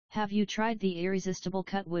Have you tried the irresistible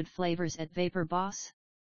Cuttwood flavors at Vapor Boss?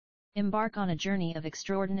 Embark on a journey of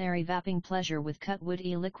extraordinary vaping pleasure with Cuttwood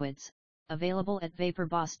E-Liquids, available at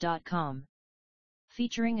vaporboss.com.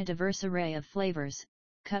 Featuring a diverse array of flavors,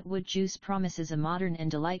 Cuttwood juice promises a modern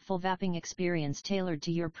and delightful vaping experience tailored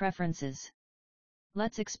to your preferences.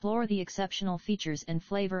 Let's explore the exceptional features and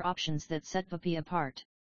flavor options that set Vape apart.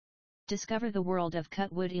 Discover the world of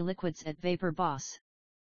Cuttwood E-Liquids at Vapor Boss.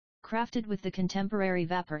 Crafted with the contemporary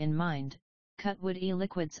vapor in mind, Cuttwood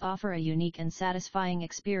E-Liquids offer a unique and satisfying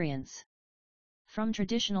experience. From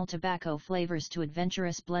traditional tobacco flavors to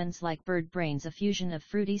adventurous blends like bird brains, a fusion of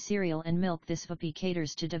fruity cereal and milk, this Vape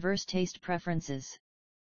caters to diverse taste preferences.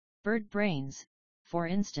 Bird brains, for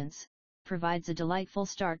instance, provides a delightful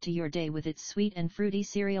start to your day with its sweet and fruity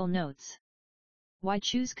cereal notes. Why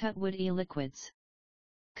choose Cuttwood E-Liquids?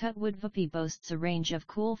 Cuttwood Vape boasts a range of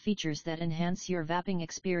cool features that enhance your vaping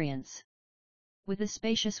experience. With a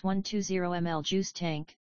spacious 120 ml juice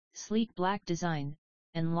tank, sleek black design,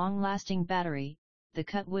 and long-lasting battery, the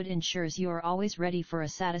Cuttwood ensures you're always ready for a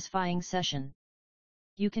satisfying session.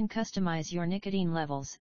 You can customize your nicotine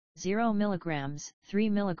levels, 0 mg, 3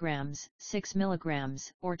 mg, 6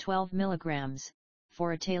 mg, or 12 mg,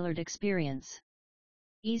 for a tailored experience.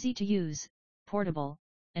 Easy to use, portable,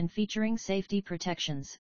 and featuring safety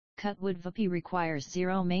protections, Cuttwood Vape requires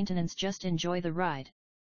zero maintenance. Just enjoy the ride.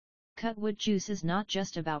 Cuttwood juice is not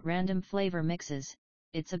just about random flavor mixes,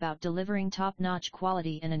 it's about delivering top-notch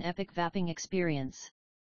quality and an epic vaping experience.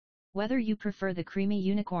 Whether you prefer the creamy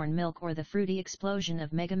unicorn milk or the fruity explosion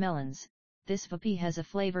of mega melons, this Vape has a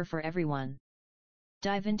flavor for everyone.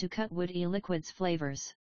 Dive into Cuttwood E-Liquids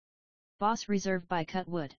flavors. Boss Reserve by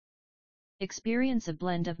Cuttwood. Experience a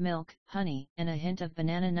blend of milk, honey, and a hint of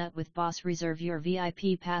banana nut with Boss Reserve, your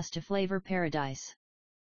VIP pass to flavor paradise.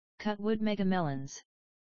 Cuttwood Mega Melons.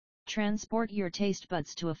 Transport your taste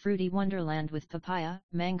buds to a fruity wonderland with papaya,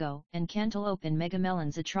 mango, and cantaloupe and mega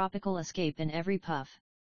melons, a tropical escape in every puff.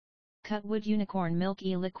 Cuttwood Unicorn Milk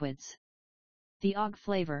E-Liquids. The OG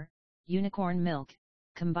flavor, unicorn milk,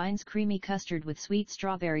 combines creamy custard with sweet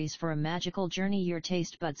strawberries for a magical journey your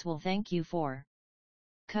taste buds will thank you for.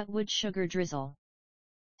 Cuttwood Sugar Drizzle.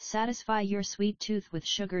 Satisfy your sweet tooth with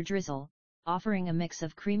sugar drizzle, offering a mix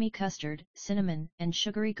of creamy custard, cinnamon, and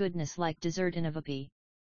sugary goodness like dessert in a Vape.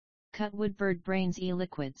 Cuttwood Bird Brains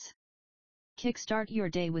E-Liquids. Kickstart your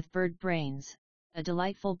day with Bird Brains, a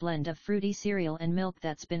delightful blend of fruity cereal and milk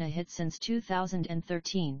that's been a hit since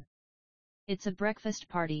 2013. It's a breakfast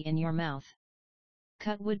party in your mouth.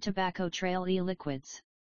 Cuttwood Tobacco Trail E-Liquids.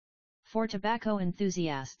 For tobacco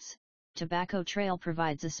enthusiasts, Tobacco Trail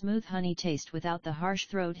provides a smooth honey taste without the harsh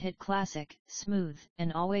throat hit. Classic, smooth,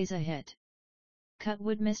 and always a hit.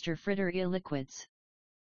 Cuttwood Mr. Fritter E-Liquids.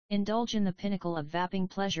 Indulge in the pinnacle of vaping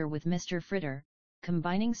pleasure with Mr. Fritter,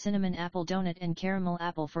 combining cinnamon apple donut and caramel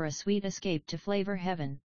apple for a sweet escape to flavor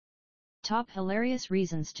heaven. Top hilarious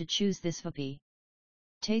reasons to choose this Vape.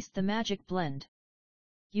 Taste the magic blend.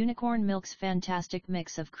 Unicorn milk's fantastic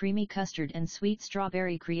mix of creamy custard and sweet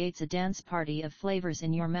strawberry creates a dance party of flavors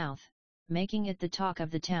in your mouth, making it the talk of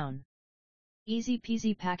the town. Easy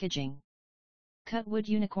peasy packaging. Cuttwood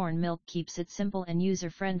Unicorn Milk keeps it simple and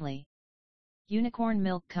user-friendly. Unicorn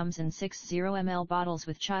milk comes in 60 ml bottles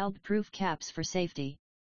with child-proof caps for safety.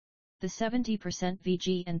 The 70%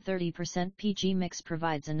 VG and 30% PG mix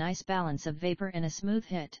provides a nice balance of vapor and a smooth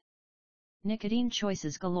hit. Nicotine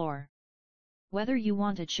choices galore. Whether you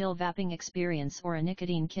want a chill vaping experience or a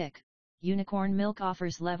nicotine kick, Unicorn Milk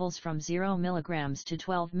offers levels from 0 mg to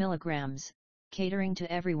 12 mg, catering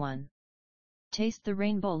to everyone. Taste the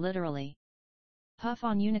rainbow literally. Puff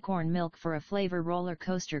on Unicorn Milk for a flavor roller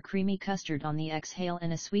coaster, creamy custard on the exhale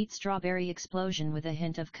and a sweet strawberry explosion with a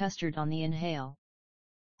hint of custard on the inhale.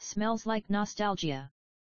 Smells like nostalgia.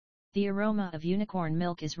 The aroma of Unicorn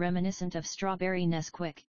Milk is reminiscent of strawberry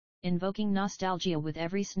Nesquik, invoking nostalgia with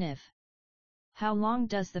every sniff. How long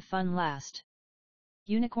does the fun last?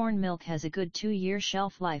 Unicorn Milk has a good 2-year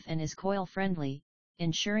shelf life and is coil-friendly,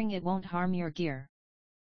 ensuring it won't harm your gear.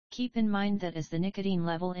 Keep in mind that as the nicotine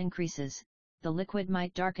level increases, the liquid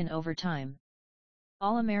might darken over time.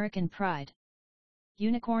 All-American pride.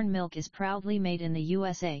 Unicorn Milk is proudly made in the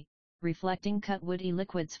USA, reflecting Cuttwood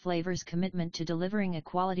E-Liquids flavors' commitment to delivering a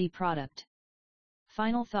quality product.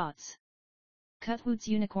 Final thoughts. Cuttwood's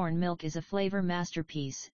Unicorn Milk is a flavor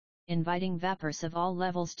masterpiece, inviting vapors of all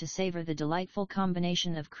levels to savor the delightful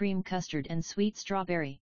combination of cream custard and sweet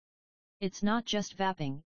strawberry. It's not just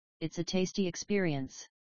vaping, it's a tasty experience.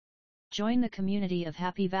 Join the community of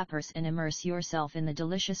happy vapors and immerse yourself in the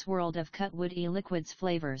delicious world of Cuttwood E-Liquids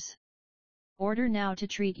flavors. Order now to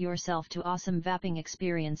treat yourself to awesome vaping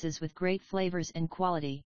experiences with great flavors and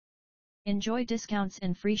quality. Enjoy discounts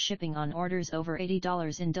and free shipping on orders over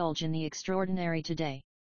 $80. Indulge in the extraordinary today.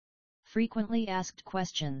 Frequently asked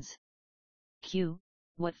questions. Q.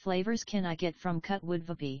 What flavors can I get from Cuttwood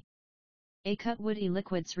Vape? A Cuttwood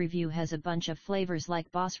E-Liquids review has a bunch of flavors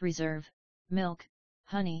like Boss Reserve, Milk,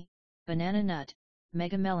 Honey, Banana Nut,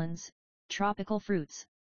 Mega Melons, Tropical Fruits,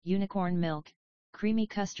 Unicorn Milk, Creamy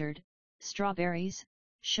Custard, Strawberries,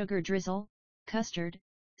 Sugar Drizzle, Custard,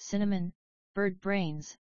 Cinnamon, Bird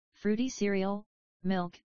Brains, Fruity Cereal,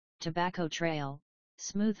 Milk, Tobacco Trail,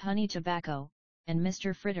 Smooth Honey Tobacco, and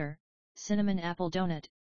Mr. Fritter, Cinnamon Apple Donut,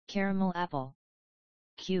 Caramel Apple.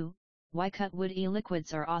 Q. Why Cuttwood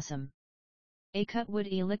E-Liquids are awesome? A Cuttwood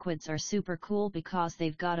E-Liquids are super cool because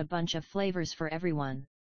they've got a bunch of flavors for everyone.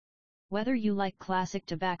 Whether you like classic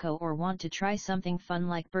tobacco or want to try something fun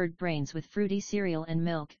like Bird Brains with fruity cereal and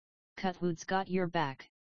milk, Cuttwood's got your back.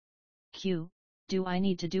 Q. Do I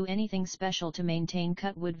need to do anything special to maintain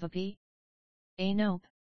Cuttwood Vape? A. Nope,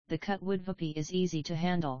 the Cuttwood Vape is easy to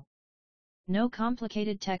handle. No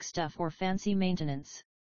complicated tech stuff or fancy maintenance.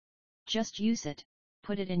 Just use it,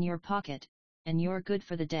 put it in your pocket, and you're good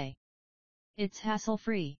for the day. It's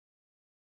hassle-free.